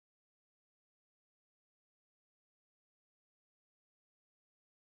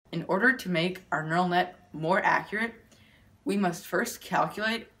In order to make our neural net more accurate, we must first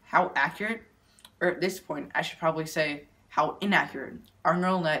calculate how accurate, or at this point I should probably say how inaccurate, our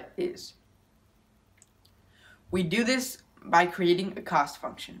neural net is. We do this by creating a cost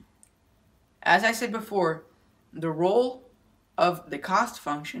function. As I said before, the role of the cost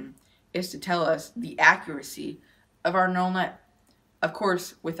function is to tell us the accuracy of our neural net, of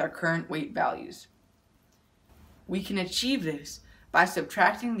course with our current weight values. We can achieve this by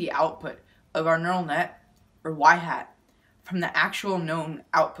subtracting the output of our neural net, or y hat, from the actual known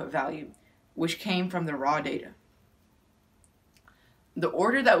output value, which came from the raw data. The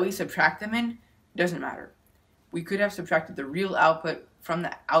order that we subtract them in doesn't matter. We could have subtracted the real output from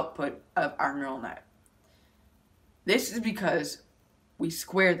the output of our neural net. This is because we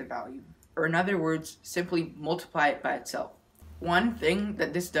square the value, or in other words, simply multiply it by itself. One thing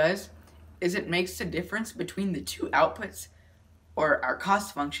that this does is it makes the difference between the two outputs, or our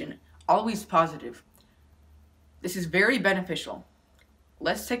cost function, always positive. This is very beneficial.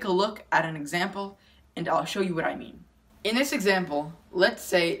 Let's take a look at an example and I'll show you what I mean. In this example, let's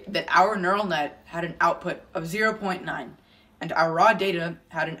say that our neural net had an output of 0.9 and our raw data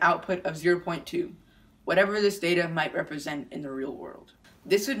had an output of 0.2, whatever this data might represent in the real world.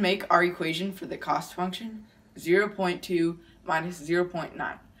 This would make our equation for the cost function 0.2 minus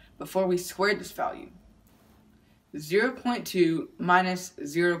 0.9 before we squared this value. 0.2 minus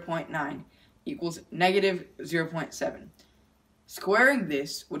 0.9 equals negative 0.7. Squaring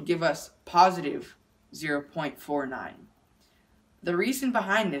this would give us positive 0.49. The reason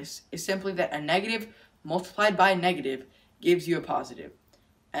behind this is simply that a negative multiplied by a negative gives you a positive.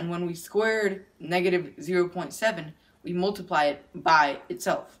 And when we squared negative 0.7, we multiply it by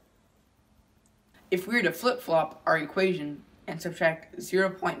itself. If we were to flip-flop our equation and subtract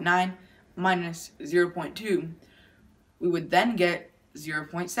 0.9 minus 0.2, we would then get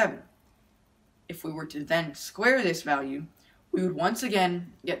 0.7. If we were to then square this value, we would once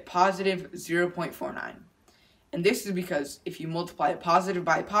again get positive 0.49. And this is because if you multiply a positive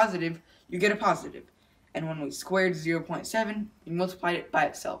by a positive, you get a positive. And when we squared 0.7, we multiplied it by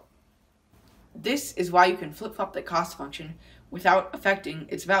itself. This is why you can flip-flop the cost function without affecting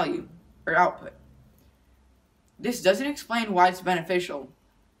its value, or output. This doesn't explain why it's beneficial.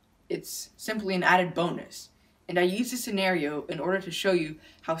 It's simply an added bonus. And I use this scenario in order to show you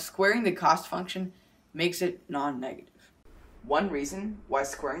how squaring the cost function makes it non-negative. One reason why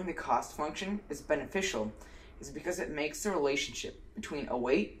squaring the cost function is beneficial is because it makes the relationship between a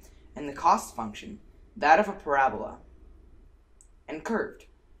weight and the cost function that of a parabola, and curved.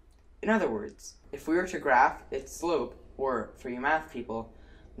 In other words, if we were to graph its slope, or for you math people,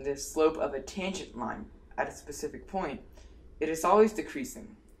 the slope of a tangent line at a specific point, it is always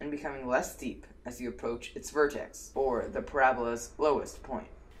decreasing and becoming less steep as you approach its vertex, or the parabola's lowest point.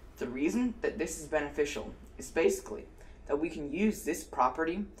 The reason that this is beneficial is basically that we can use this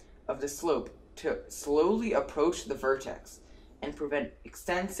property of the slope to slowly approach the vertex and prevent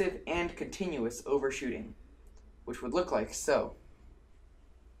extensive and continuous overshooting, which would look like so.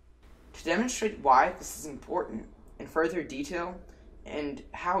 To demonstrate why this is important in further detail and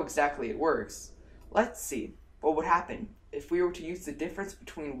how exactly it works, let's see what would happen if we were to use the difference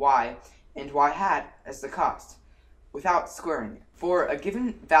between y and y hat as the cost, without squaring it. For a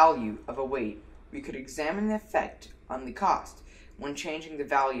given value of a weight, we could examine the effect on the cost when changing the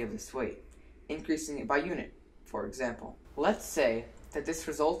value of this weight, increasing it by unit, for example. Let's say that this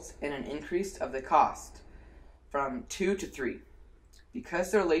results in an increase of the cost from 2 to 3.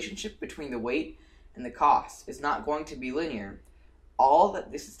 Because the relationship between the weight and the cost is not going to be linear, all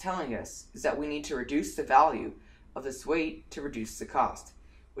that this is telling us is that we need to reduce the value of this weight to reduce the cost,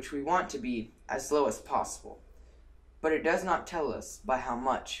 which we want to be as low as possible. But it does not tell us by how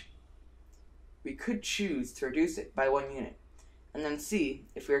much. We could choose to reduce it by 1 unit, and then see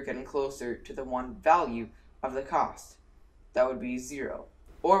if we are getting closer to the one value of the cost. That would be 0.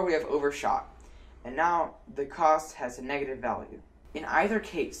 Or we have overshot, and now the cost has a negative value. In either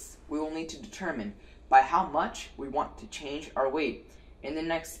case, we will need to determine by how much we want to change our weight in the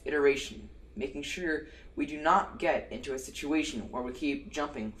next iteration, making sure we do not get into a situation where we keep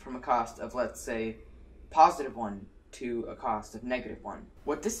jumping from a cost of, let's say, positive 1 to a cost of negative 1.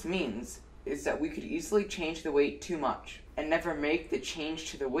 What this means is that we could easily change the weight too much and never make the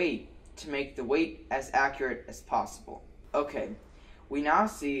change to the weight to make the weight as accurate as possible. Okay, we now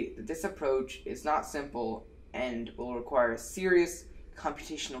see that this approach is not simple and will require serious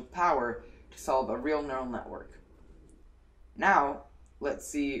computational power to solve a real neural network. Now, let's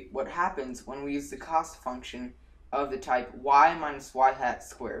see what happens when we use the cost function of the type y minus y hat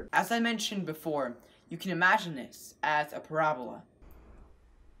squared. As I mentioned before, you can imagine this as a parabola.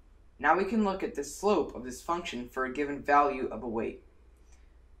 Now we can look at the slope of this function for a given value of a weight.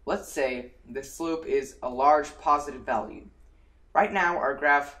 Let's say the slope is a large positive value. Right now our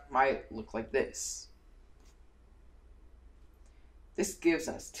graph might look like this. This gives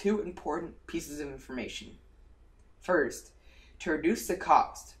us two important pieces of information. First, to reduce the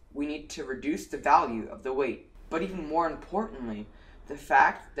cost, we need to reduce the value of the weight. But even more importantly, the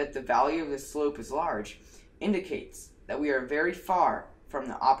fact that the value of the slope is large indicates that we are very far from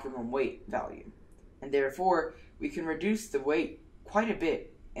the optimum weight value, and therefore we can reduce the weight quite a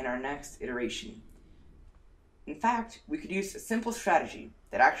bit in our next iteration. In fact, we could use a simple strategy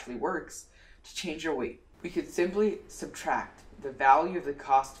that actually works to change our weight. We could simply subtract the value of the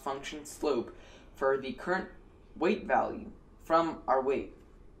cost function slope for the current weight value from our weight.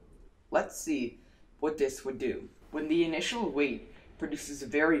 Let's see what this would do. When the initial weight produces a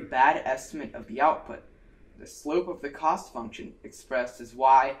very bad estimate of the output, the slope of the cost function, expressed as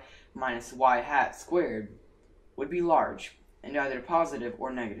y minus y hat squared, would be large and either positive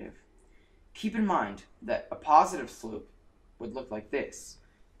or negative. Keep in mind that a positive slope would look like this,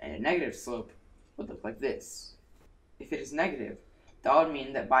 and a negative slope would look like this. If it is negative, that would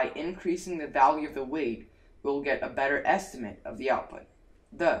mean that by increasing the value of the weight, we will get a better estimate of the output.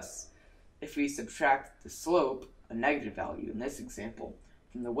 Thus, if we subtract the slope, a negative value in this example,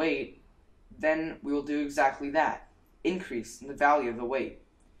 from the weight, then we will do exactly that, increase in the value of the weight.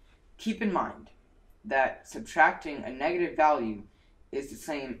 Keep in mind that subtracting a negative value is the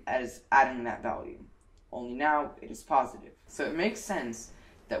same as adding that value, only now it is positive. So it makes sense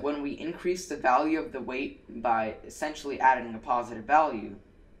that when we increase the value of the weight by essentially adding a positive value,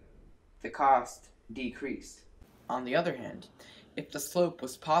 the cost decreased. On the other hand, if the slope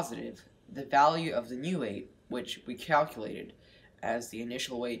was positive, the value of the new weight, which we calculated as the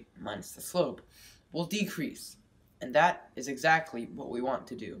initial weight minus the slope, will decrease, and that is exactly what we want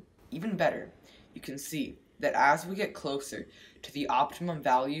to do. Even better, you can see that as we get closer to the optimum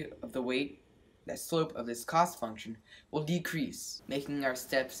value of the weight, the slope of this cost function will decrease, making our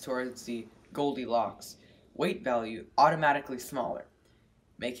steps towards the Goldilocks weight value automatically smaller,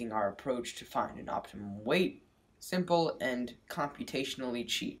 making our approach to find an optimum weight simple and computationally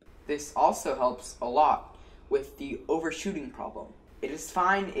cheap. This also helps a lot with the overshooting problem. It is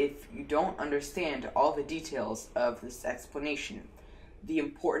fine if you don't understand all the details of this explanation. The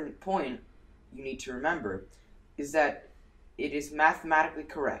important point you need to remember is that it is mathematically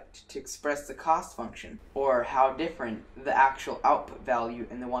correct to express the cost function, or how different the actual output value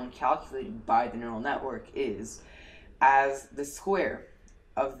and the one calculated by the neural network is, as the square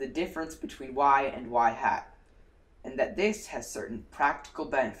of the difference between y and y hat, and that this has certain practical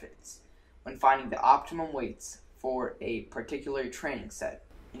benefits when finding the optimum weights for a particular training set.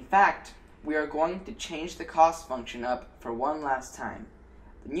 In fact, we are going to change the cost function up for one last time.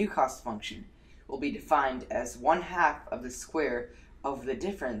 The new cost function will be defined as 1/2 of the square of the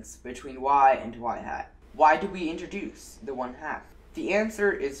difference between y and y hat. Why do we introduce the 1/2? The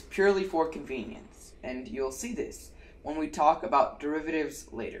answer is purely for convenience, and you'll see this when we talk about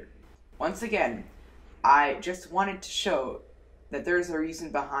derivatives later. Once again, I just wanted to show that there's a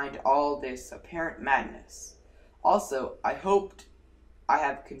reason behind all this apparent madness. Also, I hoped I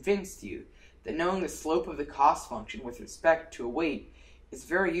have convinced you that knowing the slope of the cost function with respect to a weight is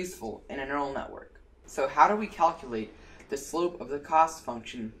very useful in a neural network. So how do we calculate the slope of the cost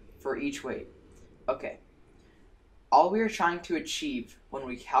function for each weight? Okay, all we are trying to achieve when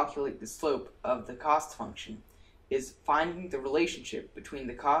we calculate the slope of the cost function is finding the relationship between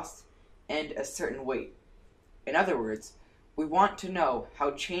the cost and a certain weight. In other words, we want to know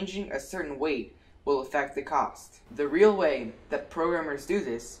how changing a certain weight will affect the cost. The real way that programmers do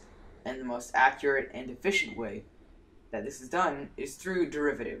this, and the most accurate and efficient way that this is done, is through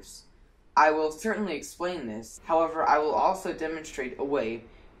derivatives. I will certainly explain this, however I will also demonstrate a way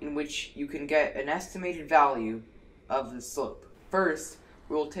in which you can get an estimated value of the slope. First,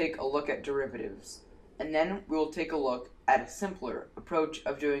 we will take a look at derivatives, and then we will take a look at a simpler approach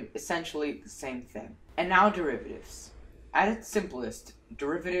of doing essentially the same thing. And now derivatives. At its simplest,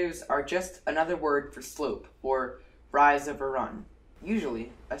 derivatives are just another word for slope, or rise over run.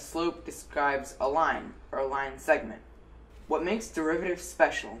 Usually, a slope describes a line, or a line segment. What makes derivatives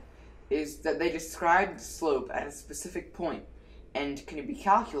special is that they describe the slope at a specific point, and can be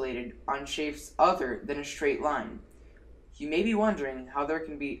calculated on shapes other than a straight line. You may be wondering how there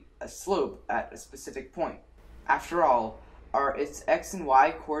can be a slope at a specific point. After all, are its x and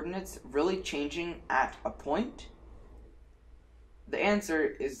y coordinates really changing at a point? The answer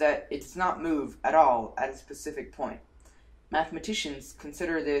is that it does not move at all at a specific point. Mathematicians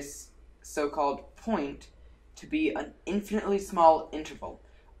consider this so-called point to be an infinitely small interval,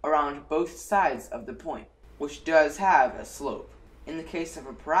 around both sides of the point, which does have a slope. In the case of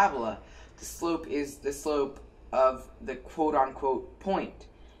a parabola, the slope is the slope of the quote-unquote point,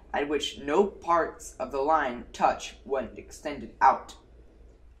 at which no parts of the line touch when extended out,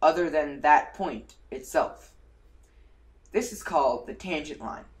 other than that point itself. This is called the tangent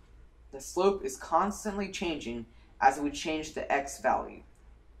line. The slope is constantly changing as we change the x value.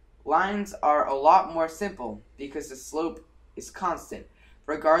 Lines are a lot more simple because the slope is constant,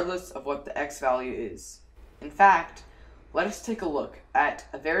 regardless of what the x value is. In fact, let us take a look at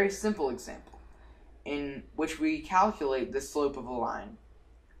a very simple example in which we calculate the slope of a line.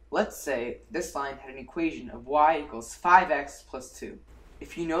 Let's say this line had an equation of y equals 5x plus 2.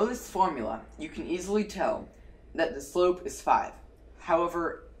 If you know this formula, you can easily tell that the slope is 5.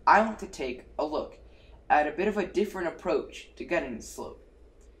 However, I want to take a look at a bit of a different approach to getting the slope.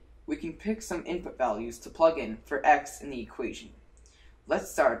 We can pick some input values to plug in for x in the equation.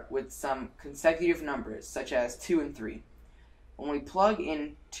 Let's start with some consecutive numbers such as 2 and 3. When we plug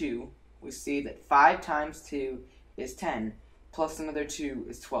in 2, we see that 5 times 2 is 10, plus another 2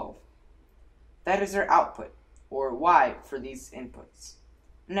 is 12. That is our output, or y, for these inputs.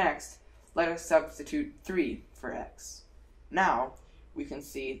 Next, let us substitute 3 for x. Now, we can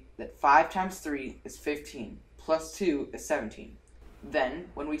see that 5 times 3 is 15, plus 2 is 17. Then,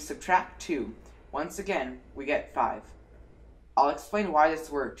 when we subtract 2, once again, we get 5. I'll explain why this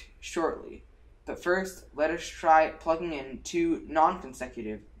worked shortly, but first, let us try plugging in two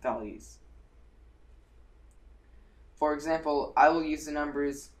non-consecutive values. For example, I will use the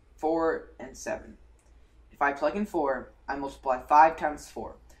numbers 4 and 7. If I plug in 4, I multiply 5 times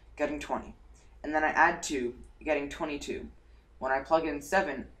 4, getting 20, and then I add 2, getting 22. When I plug in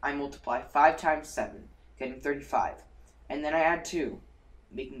 7, I multiply 5 times 7, getting 35, and then I add 2,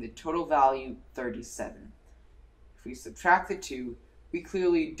 making the total value 37. If we subtract the 2, we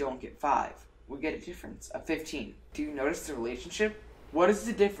clearly don't get 5. We get a difference of 15. Do you notice the relationship? What is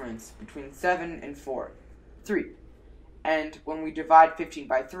the difference between 7 and 4? 3. And when we divide 15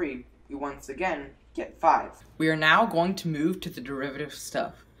 by 3, we once again get 5. We are now going to move to the derivative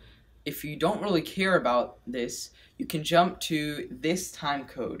stuff. If you don't really care about this, you can jump to this time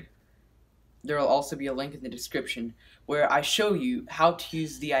code. There will also be a link in the description where I show you how to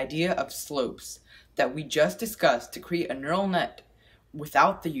use the idea of slopes that we just discussed to create a neural net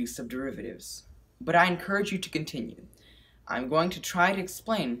without the use of derivatives. But I encourage you to continue. I'm going to try to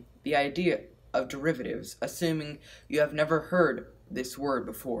explain the idea of derivatives, assuming you have never heard this word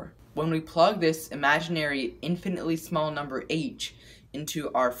before. When we plug this imaginary infinitely small number h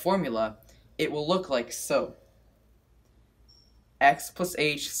into our formula, it will look like so. X plus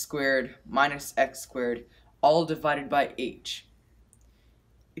h squared minus x squared, all divided by h.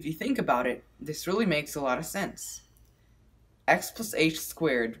 If you think about it, this really makes a lot of sense. X plus h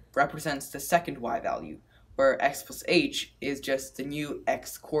squared represents the second y value, where x plus h is just the new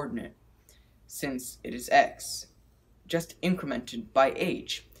x coordinate, since it is x, just incremented by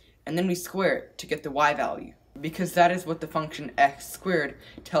h, and then we square it to get the y value, because that is what the function x squared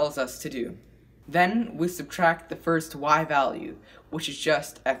tells us to do. Then we subtract the first y value, which is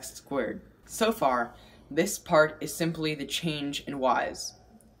just x squared. So far, this part is simply the change in y's.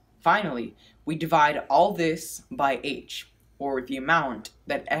 Finally, we divide all this by h, or the amount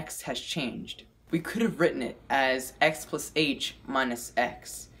that x has changed. We could have written it as x plus h minus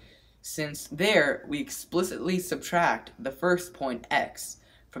x, since there we explicitly subtract the first point x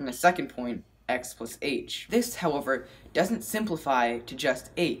from the second point x plus h. This, however, doesn't simplify to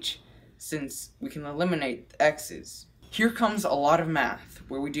just h, since we can eliminate the x's. Here comes a lot of math,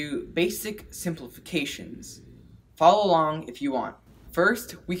 where we do basic simplifications. Follow along if you want.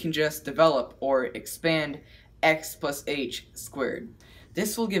 First, we can just develop or expand x plus h squared.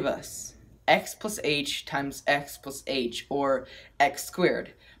 This will give us x plus h times x plus h, or x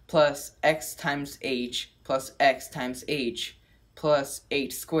squared, plus x times h plus x times h, plus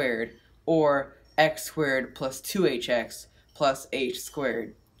h squared, or x squared plus 2hx plus h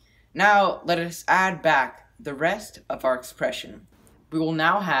squared. Now, let us add back the rest of our expression. We will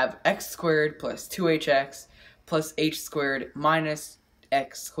now have x squared plus 2hx plus h squared minus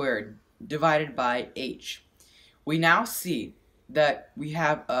x squared divided by h. We now see that we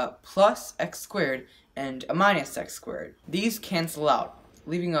have a plus x squared and a minus x squared. These cancel out,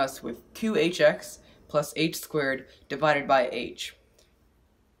 leaving us with 2hx plus h squared divided by h.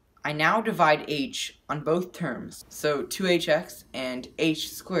 I now divide h on both terms, so 2hx and h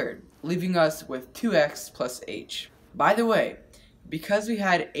squared, leaving us with 2x plus h. By the way, because we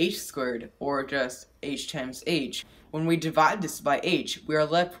had h squared, or just h times h, when we divide this by h, we are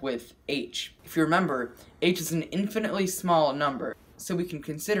left with h. If you remember, h is an infinitely small number, so we can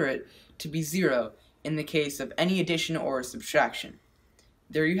consider it to be 0 in the case of any addition or subtraction.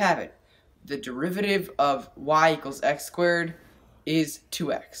 There you have it. The derivative of y equals x squared is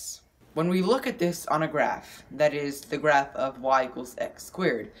 2x. When we look at this on a graph, that is the graph of y equals x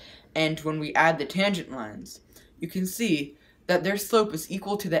squared, and when we add the tangent lines, you can see that their slope is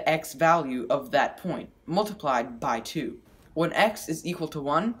equal to the x value of that point, multiplied by 2. When x is equal to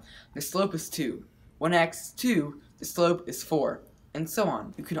 1, the slope is 2. When x is 2, the slope is 4, and so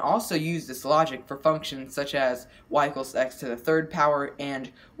on. You can also use this logic for functions such as y equals x to the third power and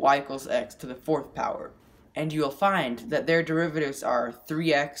y equals x to the fourth power. And you'll find that their derivatives are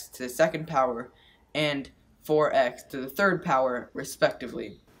 3x to the second power and 4x to the third power,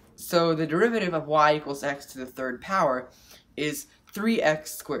 respectively. So the derivative of y equals x to the third power is 3x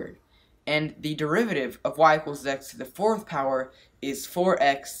squared, and the derivative of y equals x to the fourth power is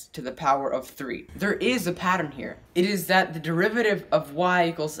 4x to the power of 3. There is a pattern here. It is that the derivative of y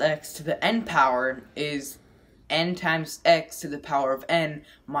equals x to the n power is n times x to the power of n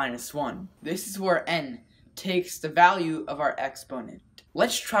minus 1. This is where n takes the value of our exponent.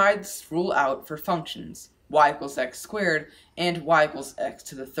 Let's try this rule out for functions y equals x squared and y equals x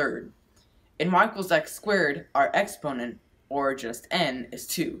to the third. In y equals x squared, our exponent, or just n, is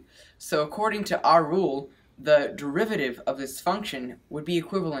 2. So according to our rule, the derivative of this function would be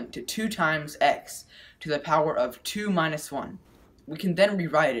equivalent to 2 times x to the power of 2 minus 1. We can then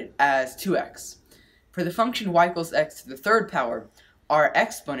rewrite it as 2x. For the function y equals x to the third power, our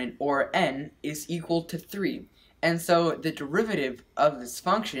exponent, or n, is equal to 3, and so the derivative of this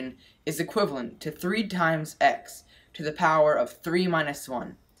function is equivalent to 3 times x to the power of 3 minus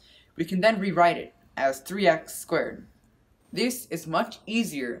 1. We can then rewrite it as 3x squared. This is much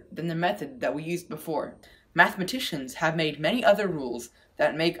easier than the method that we used before. Mathematicians have made many other rules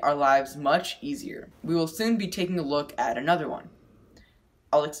that make our lives much easier. We will soon be taking a look at another one.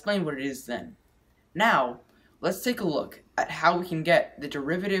 I'll explain what it is then. Now, let's take a look at how we can get the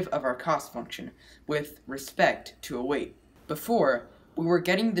derivative of our cost function with respect to a weight. Before, we were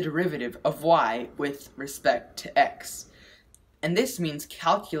getting the derivative of y with respect to x, and this means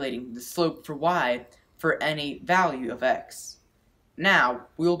calculating the slope for y for any value of x. Now,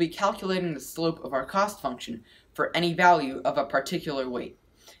 we will be calculating the slope of our cost function for any value of a particular weight.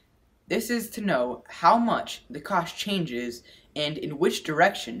 This is to know how much the cost changes and in which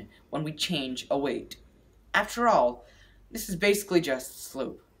direction when we change a weight. After all, this is basically just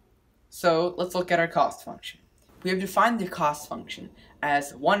slope. So let's look at our cost function. We have defined the cost function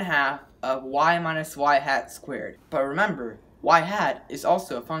as 1/2 of y minus y hat squared. But remember, y hat is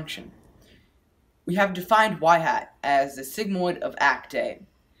also a function. We have defined y hat as the sigmoid of act A.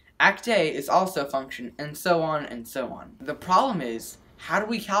 Act A is also a function, and so on and so on. The problem is, how do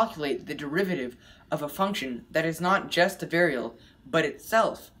we calculate the derivative of a function that is not just a variable, but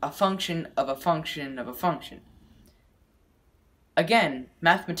itself a function of a function of a function? Again,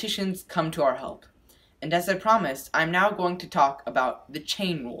 mathematicians come to our help. And as I promised, I'm now going to talk about the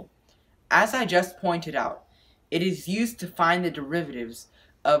chain rule. As I just pointed out, it is used to find the derivatives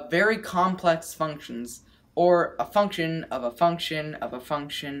of very complex functions, or a function of a function of a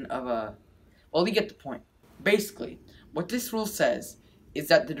function of a... Well, you get the point. Basically, what this rule says is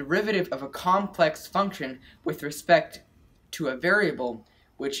that the derivative of a complex function with respect to a variable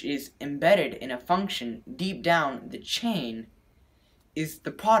which is embedded in a function deep down the chain is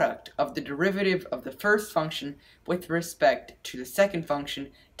the product of the derivative of the first function with respect to the second function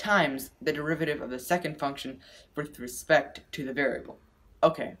times the derivative of the second function with respect to the variable.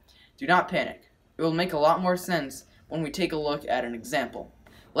 Okay, do not panic. It will make a lot more sense when we take a look at an example.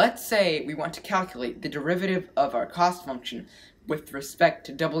 Let's say we want to calculate the derivative of our cost function with respect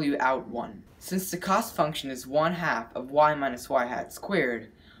to w out 1. Since the cost function is 1/2 of y minus y hat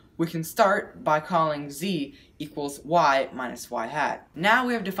squared, we can start by calling z equals y minus y hat. Now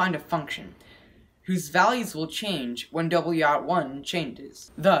we have defined a function whose values will change when w out 1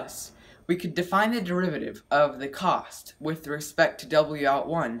 changes. Thus, we could define the derivative of the cost with respect to w out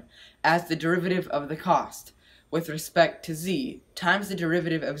 1 as the derivative of the cost with respect to z times the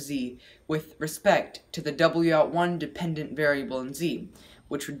derivative of z with respect to the w out 1 dependent variable in z,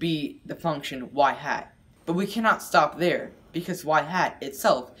 which would be the function y hat. But we cannot stop there, because y hat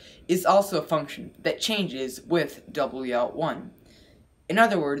itself is also a function that changes with w out 1. In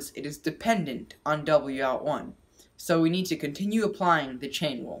other words, it is dependent on w out 1, so we need to continue applying the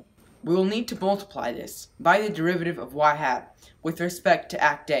chain rule. We will need to multiply this by the derivative of y hat with respect to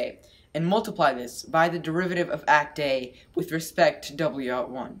act A, and multiply this by the derivative of act A with respect to w out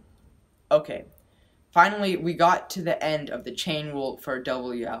 1. Okay, finally we got to the end of the chain rule for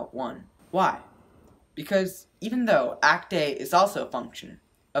w out 1. Why? Because even though act A is also a function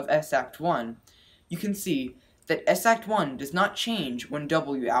of S act 1, you can see that S act 1 does not change when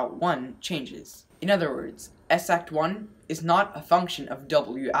W out 1 changes. In other words, S act 1 is not a function of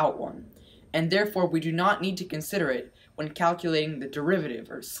W out 1, and therefore we do not need to consider it when calculating the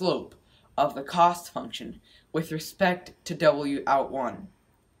derivative or slope of the cost function with respect to W out 1.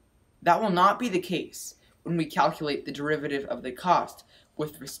 That will not be the case when we calculate the derivative of the cost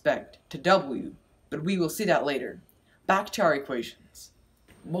with respect to W, but we will see that later. Back to our equations.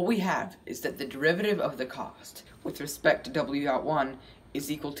 What we have is that the derivative of the cost with respect to W out 1 is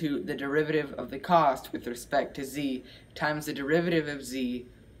equal to the derivative of the cost with respect to Z times the derivative of Z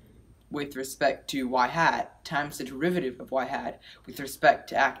with respect to Y hat times the derivative of Y hat with respect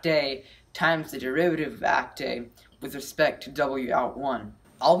to act A times the derivative of act A with respect to W out 1.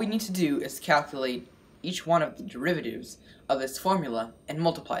 All we need to do is calculate each one of the derivatives of this formula and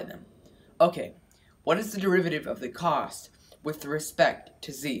multiply them. Okay, what is the derivative of the cost with respect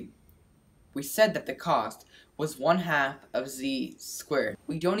to Z? We said that the cost was 1/2 of Z squared.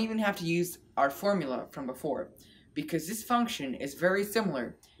 We don't even have to use our formula from before, because this function is very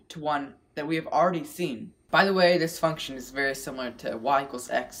similar to one that we have already seen. By the way, this function is very similar to y equals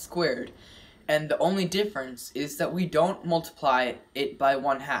x squared, and the only difference is that we don't multiply it by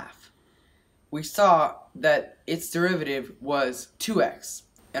 1/2. We saw that its derivative was 2x.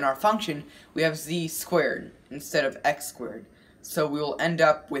 In our function, we have z squared instead of x squared, so we will end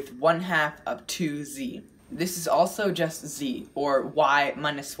up with 1/2 of 2z. This is also just z, or y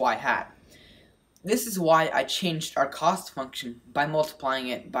minus y hat. This is why I changed our cost function by multiplying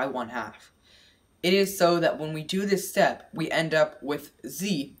it by 1/2. It is so that when we do this step, we end up with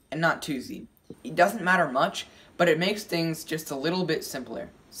z and not 2z. It doesn't matter much, but it makes things just a little bit simpler.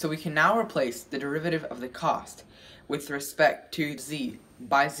 So we can now replace the derivative of the cost with respect to z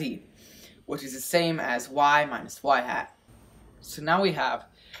by z, which is the same as y minus y hat. So now we have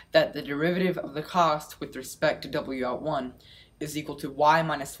that the derivative of the cost with respect to W out 1 is equal to y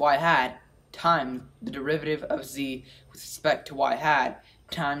minus y hat times the derivative of z with respect to y hat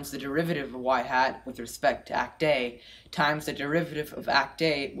times the derivative of y hat with respect to act A times the derivative of act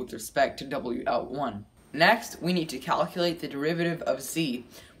A with respect to W out 1. Next, we need to calculate the derivative of z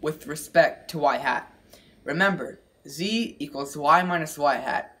with respect to y hat. Remember, z equals y minus y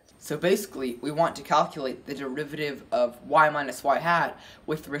hat. So basically, we want to calculate the derivative of y minus y hat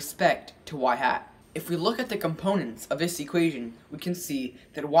with respect to y hat. If we look at the components of this equation, we can see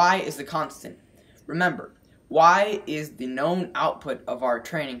that y is the constant. Remember, y is the known output of our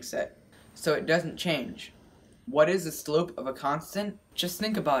training set, so it doesn't change. What is the slope of a constant? Just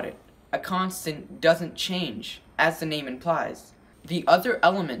think about it. A constant doesn't change, as the name implies. The other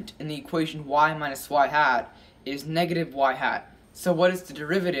element in the equation y minus y hat is negative y hat. So what is the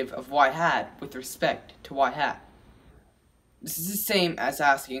derivative of y hat with respect to y hat? This is the same as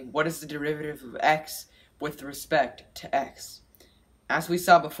asking what is the derivative of x with respect to x. As we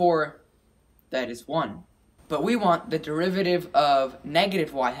saw before, that is 1. But we want the derivative of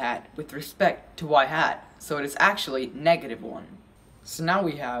negative y hat with respect to y hat, so it is actually negative 1. So now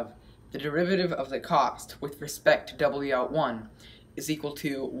we have the derivative of the cost with respect to W out 1 is equal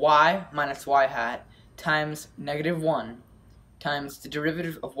to y minus y hat times negative 1 times the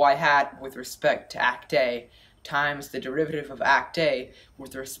derivative of y hat with respect to act A times the derivative of act A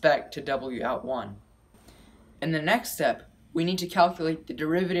with respect to W out 1. In the next step, we need to calculate the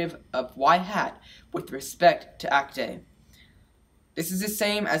derivative of y hat with respect to act A. This is the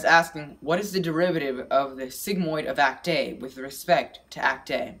same as asking what is the derivative of the sigmoid of act A with respect to act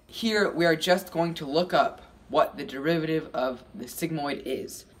A. Here we are just going to look up what the derivative of the sigmoid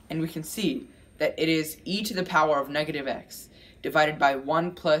is, and we can see that it is e to the power of negative x divided by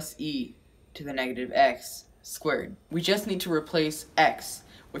 1 plus e to the negative x squared. We just need to replace x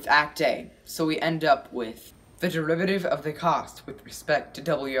with act A, so we end up with the derivative of the cost with respect to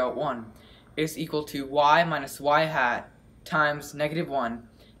W out 1 is equal to y minus y hat times negative 1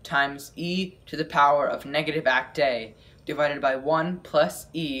 times e to the power of negative act A divided by 1 plus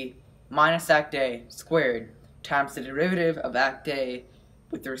e minus act A squared times the derivative of act A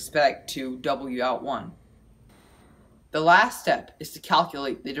with respect to W out 1. The last step is to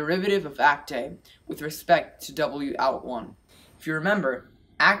calculate the derivative of act A with respect to W out 1. If you remember,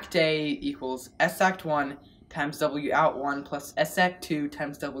 act A equals S act 1 times W out 1 plus S act 2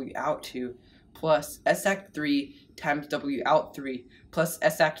 times W out 2 plus S act 3 times W out 3 plus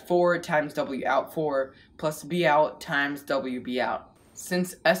S act 4 times W out 4 plus B out times WB out.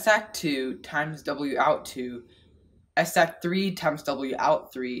 Since S act 2 times W out 2, S act 3 times W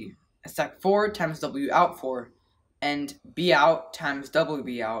out 3, S act 4 times W out 4, and B out times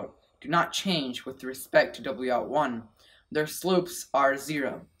WB out do not change with respect to W out 1. Their slopes are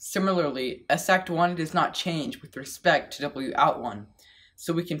 0. Similarly, S act 1 does not change with respect to W out 1.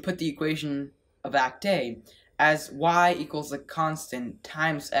 So we can put the equation of act A as y equals a constant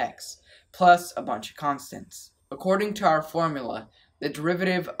times x plus a bunch of constants. According to our formula, the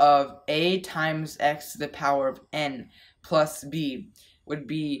derivative of a times x to the power of n plus b would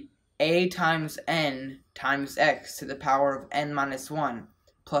be a times n times x to the power of n minus 1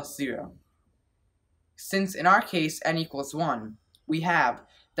 plus 0. Since in our case n equals 1, we have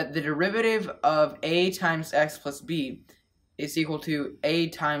that the derivative of a times x plus b is equal to a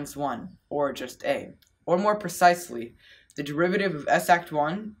times 1, or just a. Or more precisely, the derivative of S act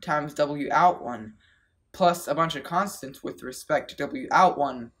 1 times W out 1 plus a bunch of constants with respect to W out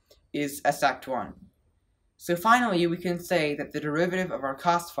 1 is S act 1. So finally, we can say that the derivative of our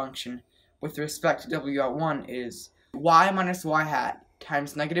cost function with respect to W out 1 is y minus y hat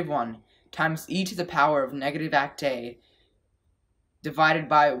times negative 1 times e to the power of negative act A divided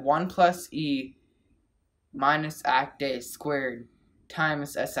by 1 plus e minus act A squared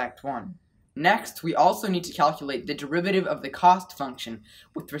times S act 1. Next, we also need to calculate the derivative of the cost function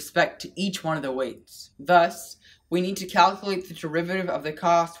with respect to each one of the weights. Thus, we need to calculate the derivative of the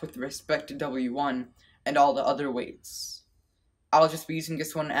cost with respect to W1 and all the other weights. I'll just be using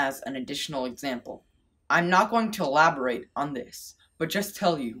this one as an additional example. I'm not going to elaborate on this, but just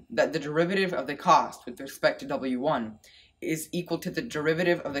tell you that the derivative of the cost with respect to W1 is equal to the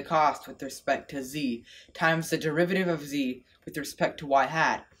derivative of the cost with respect to z times the derivative of z with respect to y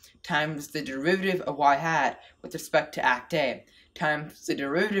hat times the derivative of y hat with respect to act A times the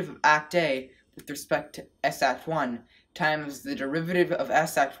derivative of act A with respect to S act 1 times the derivative of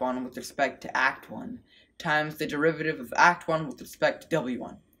S act 1 with respect to act 1 times the derivative of act 1 with respect to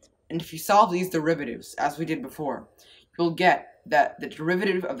W1. And if you solve these derivatives, as we did before, you'll get that the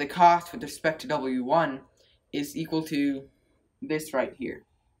derivative of the cost with respect to W1 is equal to this right here.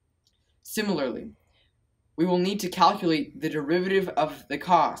 Similarly, we will need to calculate the derivative of the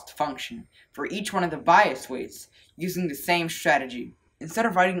cost function for each one of the bias weights using the same strategy. Instead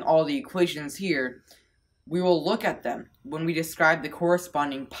of writing all the equations here, we will look at them when we describe the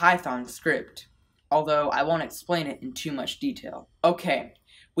corresponding Python script, although I won't explain it in too much detail. Okay,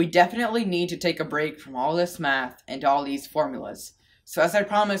 we definitely need to take a break from all this math and all these formulas. So as I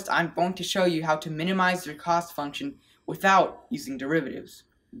promised, I'm going to show you how to minimize your cost function without using derivatives.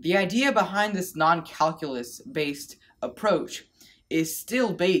 The idea behind this non-calculus based approach is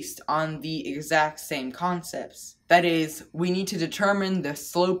still based on the exact same concepts. That is, we need to determine the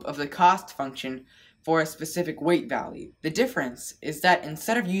slope of the cost function for a specific weight value. The difference is that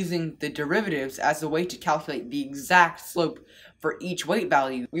instead of using the derivatives as a way to calculate the exact slope for each weight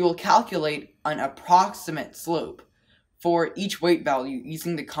value, we will calculate an approximate slope for each weight value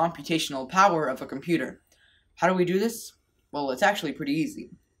using the computational power of a computer. How do we do this? Well, it's actually pretty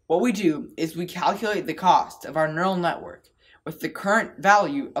easy. What we do is we calculate the cost of our neural network with the current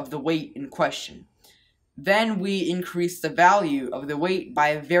value of the weight in question. Then we increase the value of the weight by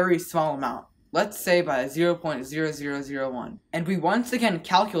a very small amount, let's say by 0.0001. And we once again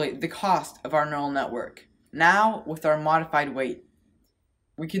calculate the cost of our neural network, now with our modified weight.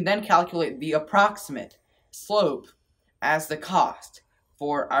 We can then calculate the approximate slope as the cost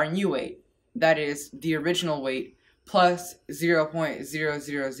for our new weight, that is, the original weight plus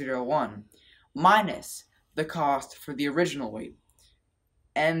 0.0001 minus the cost for the original weight,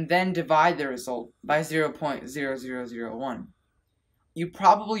 and then divide the result by 0.0001. You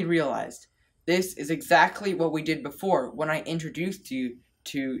probably realized this is exactly what we did before when I introduced you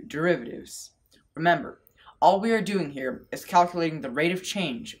to derivatives. Remember, all we are doing here is calculating the rate of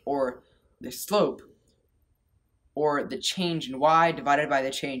change, or the slope, or the change in y divided by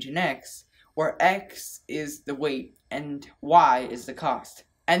the change in x, where x is the weight and y is the cost.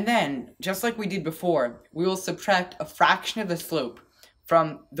 And then, just like we did before, we will subtract a fraction of the slope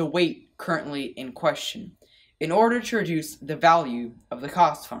from the weight currently in question in order to reduce the value of the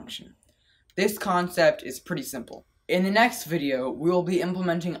cost function. This concept is pretty simple. In the next video, we will be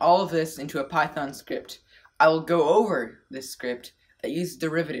implementing all of this into a Python script. I will go over this script that uses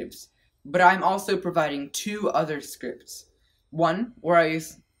derivatives, but I'm also providing two other scripts. One where I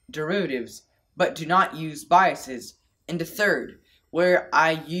use derivatives but do not use biases, and a third where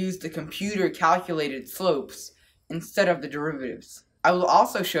I use the computer calculated slopes instead of the derivatives. I will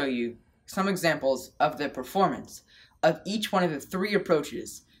also show you some examples of the performance of each one of the three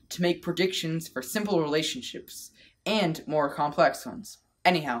approaches to make predictions for simple relationships and more complex ones.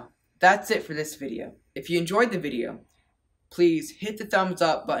 Anyhow, that's it for this video. If you enjoyed the video, please hit the thumbs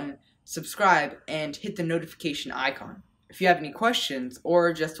up button, subscribe, and hit the notification icon. If you have any questions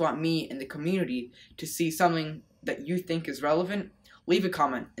or just want me and the community to see something that you think is relevant, leave a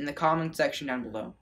comment in the comment section down below.